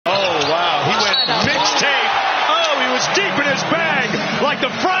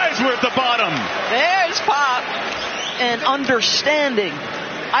and understanding.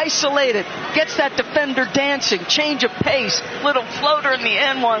 Isolated, gets that defender dancing, change of pace, little floater in the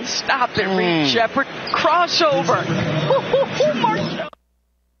end one. Stop it, Reed Sheppard. Crossover.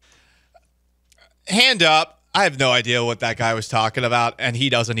 Hand up. I have no idea what that guy was talking about, and he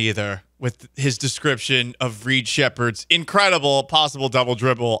doesn't either, with his description of Reed Sheppard's incredible possible double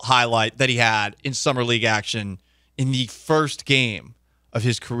dribble highlight that he had in Summer League action in the first game of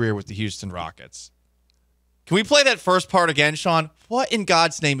his career with the Houston Rockets. Can we play that first part again, Sean? What in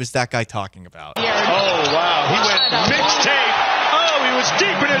God's name is that guy talking about? Oh, wow. He went mixtape. Oh, he was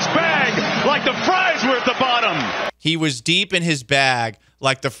deep in his bag like the fries were at the bottom. He was deep in his bag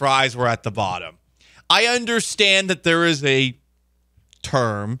like the fries were at the bottom. I understand that there is a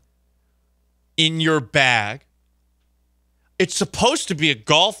term, in your bag. It's supposed to be a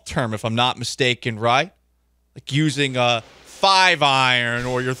golf term, if I'm not mistaken, right? Like using a 5-iron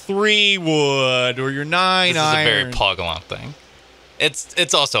or your 3-wood or your 9-iron. This is a very Poggalon thing.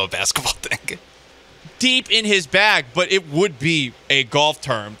 It's also a basketball thing. Deep in his bag, but it would be a golf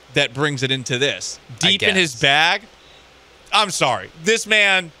term that brings it into this. Deep in his bag? I'm sorry. This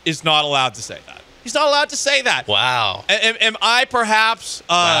man is not allowed to say that. He's not allowed to say that. Wow. Am I perhaps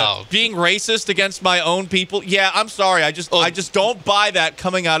being racist against my own people? Yeah, I'm sorry. I just don't buy that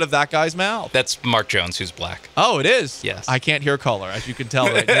coming out of that guy's mouth. That's Mark Jones, who's black. Oh, it is? Yes. I can't hear color, as you can tell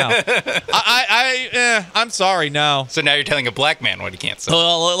right now. I'm sorry, no. So now you're telling a black man what he can't say.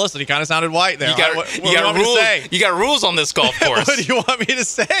 Well, listen, he kind of sounded white there. You got rules on this golf course. What do you want me to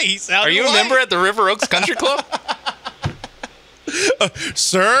say? He sounded Are you white. a member at the River Oaks Country Club?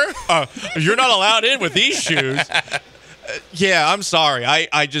 Sir, you're not allowed in with these shoes. Yeah, I'm sorry.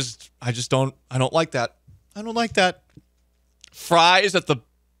 I don't like that. I don't like that. Fries at the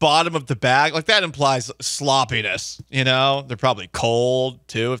bottom of the bag, like that implies sloppiness. You know, they're probably cold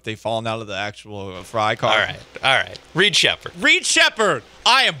too if they've fallen out of the actual fry car. All right. Reed Sheppard. Reed Sheppard.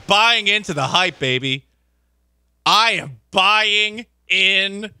 I am buying into the hype, baby. I am buying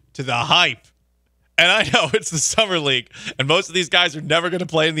into the hype. And I know it's the Summer League, and most of these guys are never going to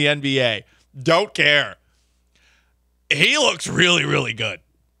play in the NBA. Don't care. He looks really, really good.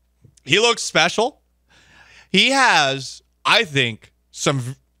 He looks special. He has, I think,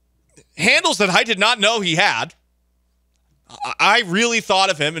 some handles that I did not know he had. I really thought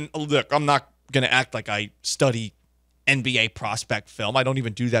of him, and look, I'm not going to act like I study NBA prospect film. I don't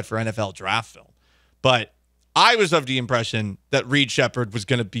even do that for NFL draft film. But I was of the impression that Reed Sheppard was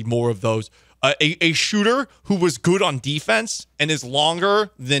going to be more of those a shooter who was good on defense and is longer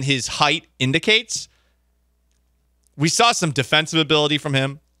than his height indicates. We saw some defensive ability from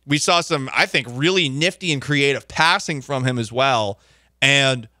him. We saw some, I think, really nifty and creative passing from him as well,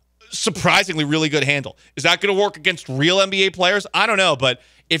 and surprisingly really good handle. Is that going to work against real NBA players? I don't know, but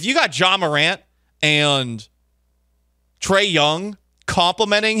if you got Ja Morant and Trae Young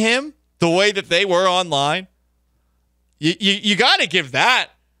complimenting him the way that they were online, you got to give that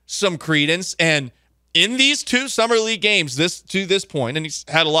some credence. And in these two Summer League games to this point, and he's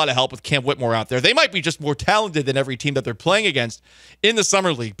had a lot of help with Cam Whitmore out there, they might be just more talented than every team that they're playing against in the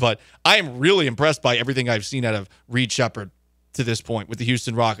Summer League. But I am really impressed by everything I've seen out of Reed Sheppard to this point with the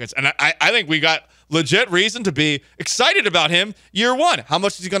Houston Rockets. And I think we got legit reason to be excited about him year one. How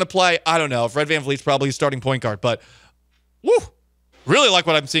much is he going to play? I don't know. Fred VanVleet's probably a starting point guard. But, woo, really like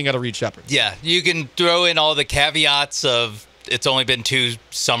what I'm seeing out of Reed Sheppard. Yeah, you can throw in all the caveats of it's only been 2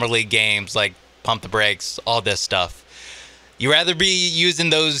 Summer League games, like pump the brakes, all this stuff. You rather be using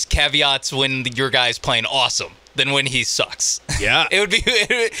those caveats when your guy's playing awesome than when he sucks. Yeah. It would be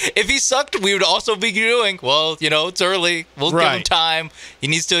if he sucked, we would also be doing, well, it's early. We'll give him time. He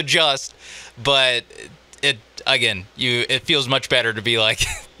needs to adjust. But it feels much better to be like,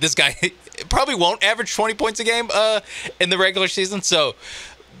 this guy probably won't average 20 points a game in the regular season. So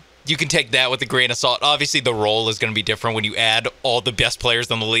you can take that with a grain of salt. Obviously, the role is going to be different when you add all the best players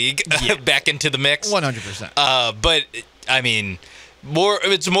in the league back into the mix. 100%. But, I mean,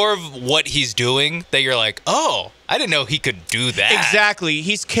 it's more of what he's doing that you're like, oh, I didn't know he could do that. Exactly.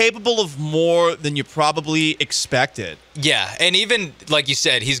 He's capable of more than you probably expected. Yeah, and even, like you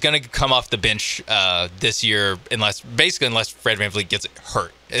said, he's going to come off the bench this year unless Fred VanVleet gets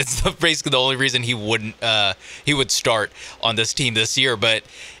hurt. It's basically the only reason he would start on this team this year. But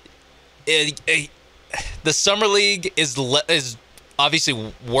the Summer League is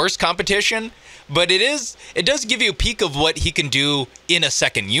obviously worse competition, but it does give you a peek of what he can do in a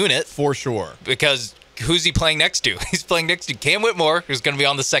second unit. For sure. Because who's he playing next to? He's playing next to Cam Whitmore, who's going to be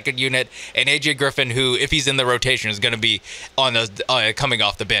on the second unit, and AJ Griffin, who, if he's in the rotation, is going to be on coming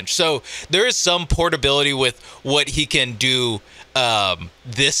off the bench. So there is some portability with what he can do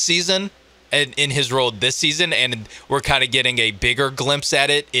this season in his role this season, and we're kind of getting a bigger glimpse at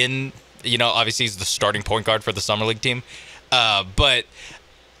it in, obviously he's the starting point guard for the Summer League team. But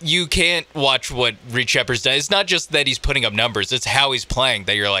you can't watch what Reed Sheppard's done. It's not just that he's putting up numbers. It's how he's playing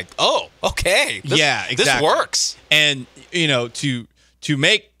that you're like, oh, okay. Exactly. This works. And, to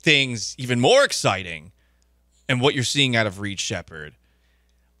make things even more exciting and what you're seeing out of Reed Sheppard,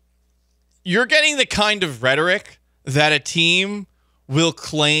 you're getting the kind of rhetoric that a team will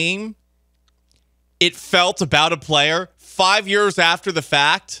claim it felt about a player 5 years after the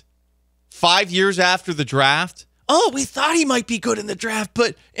fact, 5 years after the draft. Oh, we thought he might be good in the draft,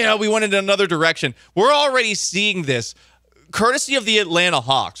 but we went in another direction. We're already seeing this courtesy of the Atlanta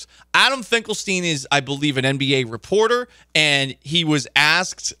Hawks. Adam Finkelstein is, I believe, an NBA reporter, and he was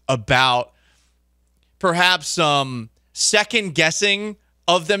asked about perhaps second guessing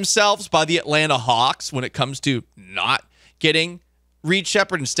of themselves by the Atlanta Hawks when it comes to not getting Reed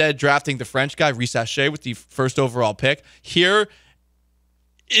Sheppard, instead drafting the French guy, Reed Sheppard, with the first overall pick. Here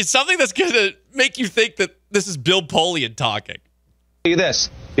is something that's going to make you think that this is Bill Polian talking. This,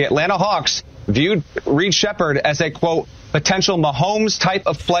 the Atlanta Hawks viewed Reed Sheppard as a, quote, potential Mahomes type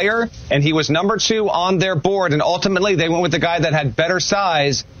of player, and he was number 2 on their board, and ultimately they went with the guy that had better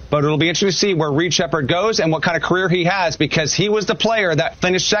size. But it'll be interesting to see where Reed Sheppard goes and what kind of career he has, because he was the player that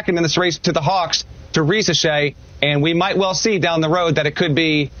finished second in this race to the Hawks to Reed Sheppard, and we might well see down the road that it could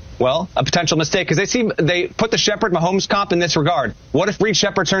be, well, a potential mistake, because they put the Sheppard-Mahomes comp in this regard. What if Reed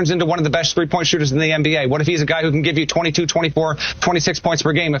Sheppard turns into one of the best three-point shooters in the NBA? What if he's a guy who can give you 22, 24, 26 points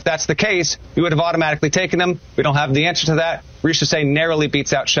per game? If that's the case, we would have automatically taken him. We don't have the answer to that. Reed Sheppard narrowly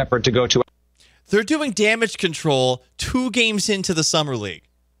beats out Sheppard to go to. They're doing damage control 2 games into the Summer League.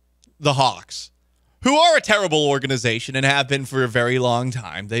 The Hawks, who are a terrible organization and have been for a very long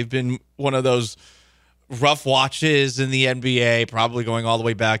time. They've been one of those rough watches in the NBA, probably going all the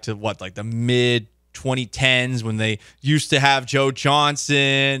way back to the mid 2010s when they used to have Joe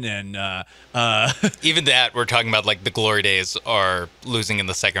Johnson and even that, we're talking about the glory days are losing in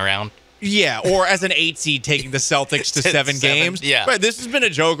the second round. Yeah, or as an 8 seed taking the Celtics to 7 games. Yeah. Right, this has been a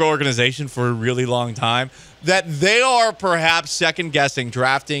joke organization for a really long time. That they are perhaps second guessing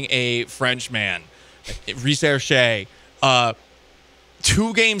drafting a Frenchman, Reed Sheppard,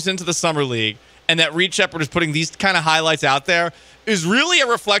 2 games into the Summer League, and that Reed Sheppard is putting these kind of highlights out there is really a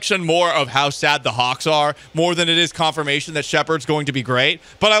reflection more of how sad the Hawks are, more than it is confirmation that Sheppard's going to be great.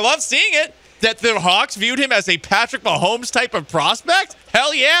 But I love seeing it, that the Hawks viewed him as a Patrick Mahomes type of prospect.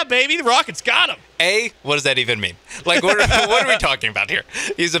 Hell yeah, baby. The Rockets got him. What does that even mean? What are we talking about here?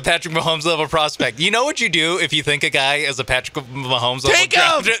 He's a Patrick Mahomes level prospect. You know what you do if you think a guy is a Patrick Mahomes level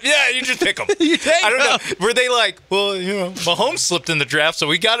draft? Yeah, you just pick him. I don't know. Were they Mahomes slipped in the draft, so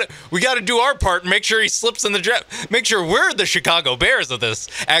we got to do our part and make sure he slips in the draft. Make sure we're the Chicago Bears of this.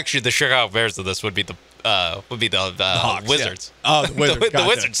 Actually, the Chicago Bears of this would be the Hawks, Wizards. Yeah. Oh, the Wizards. The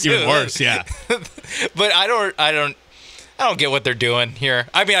Wizards too. Even worse, yeah. But I don't get what they're doing here.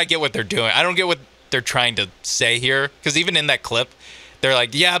 I mean, I get what they're doing. I don't get what they're trying to say here, because even in that clip, they're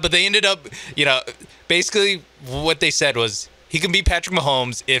like, yeah, but they ended up, basically what they said was he can be Patrick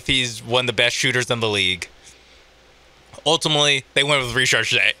Mahomes if he's one of the best shooters in the league. Ultimately, they went with Reed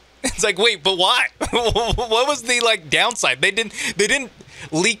Sheppard. It's like, wait, but why? What was the downside? They didn't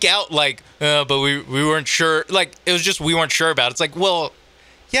leak out but we weren't sure. It was just we weren't sure about it. It's like, well,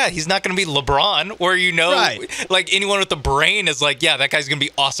 yeah, he's not going to be LeBron, or right. Anyone with the brain is yeah, that guy's going to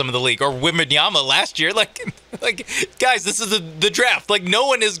be awesome in the league. Or Wembanyama last year, guys, this is the draft. No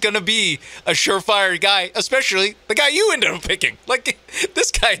one is going to be a surefire guy, especially the guy you ended up picking.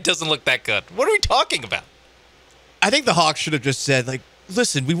 This guy doesn't look that good. What are we talking about? I think the Hawks should have just said,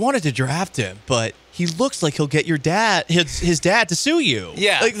 listen, we wanted to draft him, but he looks like he'll get your dad, his dad, to sue you.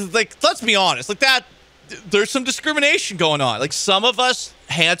 Yeah. Let's be honest. that. There's some discrimination going on. Some of us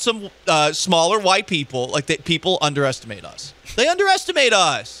handsome, smaller white people, that people underestimate us. They underestimate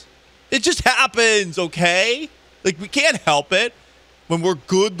us. It just happens, okay? We can't help it when we're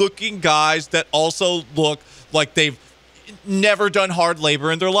good-looking guys that also look like they've never done hard labor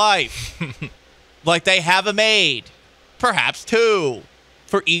in their life. They have a maid, perhaps 2,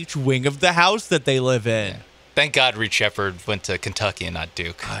 for each wing of the house that they live in. Yeah. Thank God Reed Sheppard went to Kentucky and not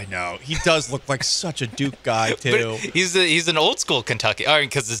Duke. I know. He does look like such a Duke guy, too. But he's an old school Kentucky. I mean,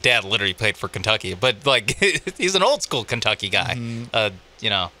 because his dad literally played for Kentucky. But, he's an old school Kentucky guy.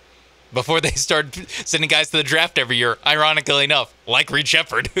 Mm-hmm. Before they started sending guys to the draft every year, ironically enough, like Reed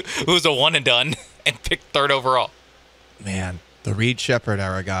Sheppard, who was a one and done and picked 3rd overall. Man, The Reed Sheppard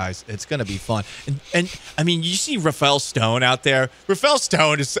era, guys. It's going to be fun. And I mean, you see Rafael Stone out there. Rafael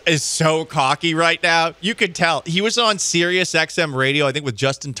Stone is so cocky right now. You could tell. He was on Sirius XM radio, I think, with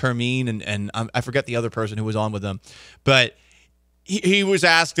Justin Termine, and I forget the other person who was on with him. But he was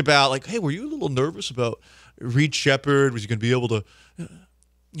asked about, like, hey, were you a little nervous about Reed Sheppard? Was he going to be able to,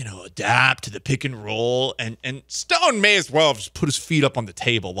 adapt to the pick and roll? And Stone may as well have just put his feet up on the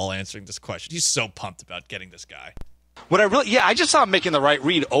table while answering this question. He's so pumped about getting this guy. I just saw him making the right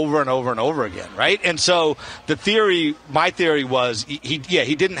read over and over and over again, right? And so my theory was he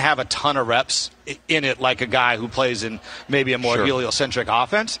didn't have a ton of reps in it like a guy who plays in maybe a more heliocentric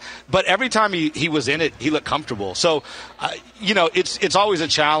offense, but every time he was in it, he looked comfortable. So, it's always a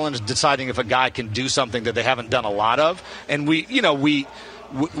challenge deciding if a guy can do something that they haven't done a lot of, and we're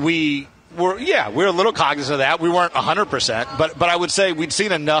a little cognizant of that. We weren't 100%, but I would say we'd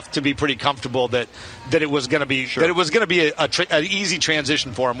seen enough to be pretty comfortable that it was going to be an easy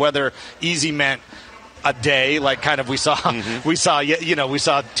transition for him. Whether easy meant a day, like kind of we saw 2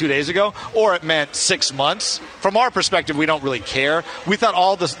 days ago, or it meant 6 months. From our perspective, we don't really care. We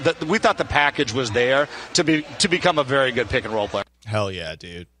thought the package was there to become a very good pick and roll player. Hell yeah,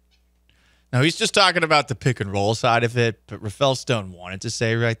 dude. Now, he's just talking about the pick and roll side of it, but Rafael Stone wanted to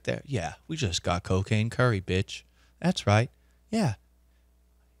say right there, yeah, we just got Cocaine Curry, bitch. That's right. Yeah.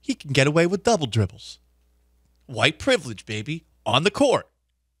 He can get away with double dribbles. White privilege, baby, on the court.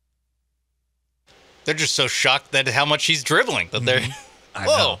 They're just so shocked at how much he's dribbling that they're, I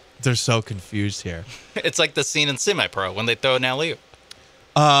know. They're so confused here. It's like the scene in Semi-Pro when they throw an alley-oop.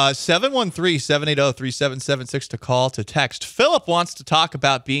 713-780-3776 to call, to text. Philip wants to talk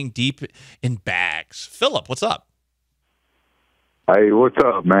about being deep in bags. Philip, what's up? Hey, what's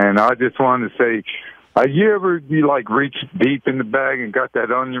up, man? I just wanted to say, you ever reached deep in the bag and got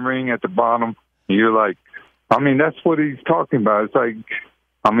that onion ring at the bottom? You're like, that's what he's talking about. It's like,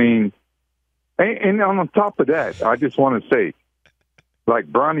 and on top of that, I just want to say, like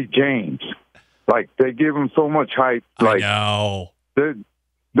Bronny James, like they give him so much hype. Like, I know.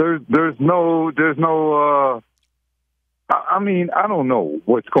 There's no I don't know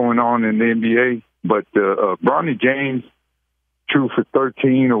what's going on in the NBA, but Bronny James, true for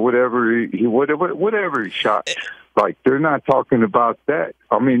 13 or whatever he shot, like they're not talking about that.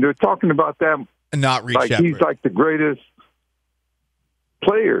 They're talking about that not Reed like Sheppard. He's like the greatest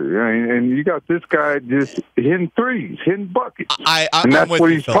player, and you got this guy just hitting threes, hitting buckets. And that's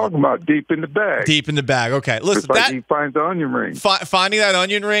what he's talking about, deep in the bag. Deep in the bag. Okay, listen. It's like he finds the onion ring. Finding that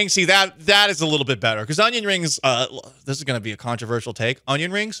onion ring, see, that is a little bit better, because onion rings, this is going to be a controversial take,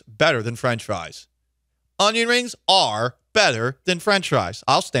 onion rings, better than French fries. Onion rings are better than French fries.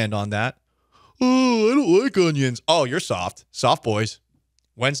 I'll stand on that. Oh, I don't like onions. Oh, you're soft. Soft boys.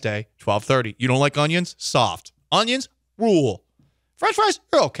 Wednesday, 12:30. You don't like onions? Soft. Onions, rule. French fries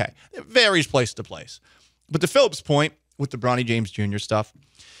are okay. It varies place to place. But to Philip's point with the Bronny James Jr. stuff,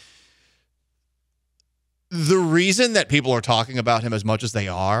 the reason that people are talking about him as much as they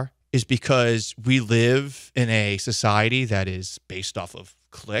are is because we live in a society that is based off of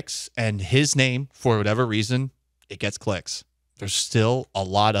clicks, and his name, for whatever reason, it gets clicks. There's still a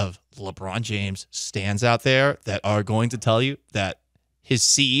lot of LeBron James stands out there that are going to tell you that his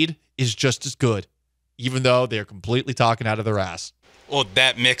seed is just as good, even though they're completely talking out of their ass. Well,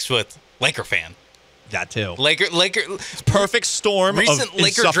 that mixed with Laker fan. That too. Laker. Perfect storm recent of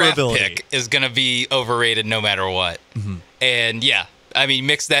Laker draft insufferability. pick is going to be overrated no matter what. Mm-hmm. And yeah,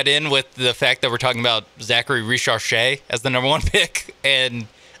 mix that in with the fact that we're talking about Zachary Richarche as the number 1 pick and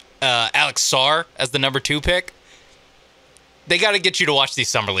Alex Sarr as the number 2 pick. They got to get you to watch these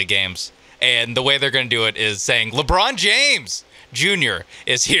Summer League games. And the way they're going to do it is saying LeBron James Jr.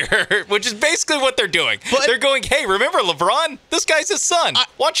 is here, which is basically what they're doing. But they're going, hey, remember LeBron? This guy's his son.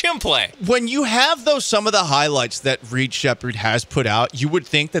 Watch him play. When you have some of the highlights that Reed Sheppard has put out, you would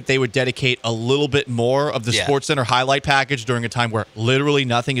think that they would dedicate a little bit more of the SportsCenter highlight package during a time where literally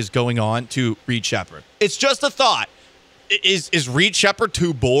nothing is going on to Reed Sheppard. It's just a thought. Is Reed Sheppard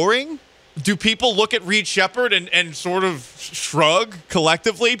too boring? Do people look at Reed Sheppard and sort of shrug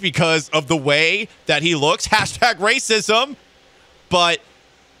collectively because of the way that he looks? Hashtag racism. But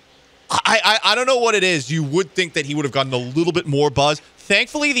I don't know what it is. You would think that he would have gotten a little bit more buzz.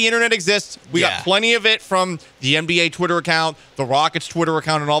 Thankfully, the internet exists. We got plenty of it from the NBA Twitter account, the Rockets Twitter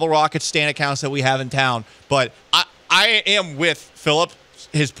account, and all the Rockets stan accounts that we have in town. But I am with Philip,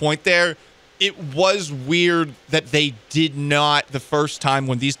 his point there. It was weird that they did not, the first time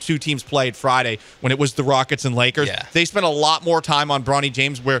when these two teams played Friday, when it was the Rockets and Lakers, they spent a lot more time on Bronny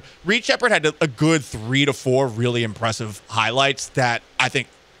James, where Reed Sheppard had a good 3 to 4 really impressive highlights that I think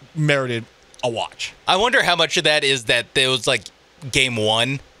merited a watch. I wonder how much of that is that it was like game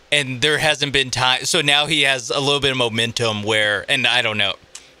one and there hasn't been time. So now he has a little bit of momentum where, and I don't know.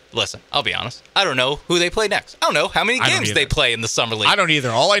 Listen, I'll be honest. I don't know who they play next. I don't know how many games they play in the summer league. I don't either.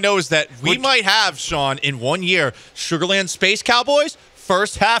 All I know is that we might have, Sean, in 1 year, Sugarland Space Cowboys,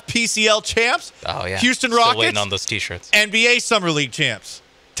 first half PCL champs. Oh, yeah. Houston Still Rockets. waiting on those T-shirts. NBA Summer League champs.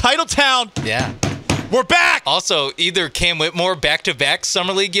 Titletown. Yeah. We're back. Also, either Cam Whitmore back-to-back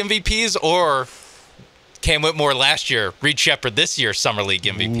Summer League MVPs or Cam Whitmore last year, Reed Sheppard this year Summer League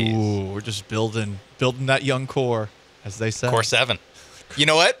MVPs. Ooh, we're just building that young core, as they say. Core 7. You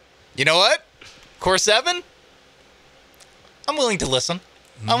know what? Core 7? I'm willing to listen.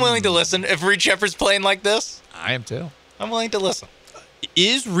 If Reed Sheppard's playing like this. I am too. I'm willing to listen.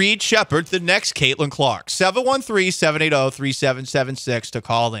 Is Reed Sheppard the next Caitlin Clark? 713-780-3776 to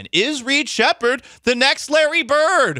call in. Is Reed Sheppard the next Larry Bird?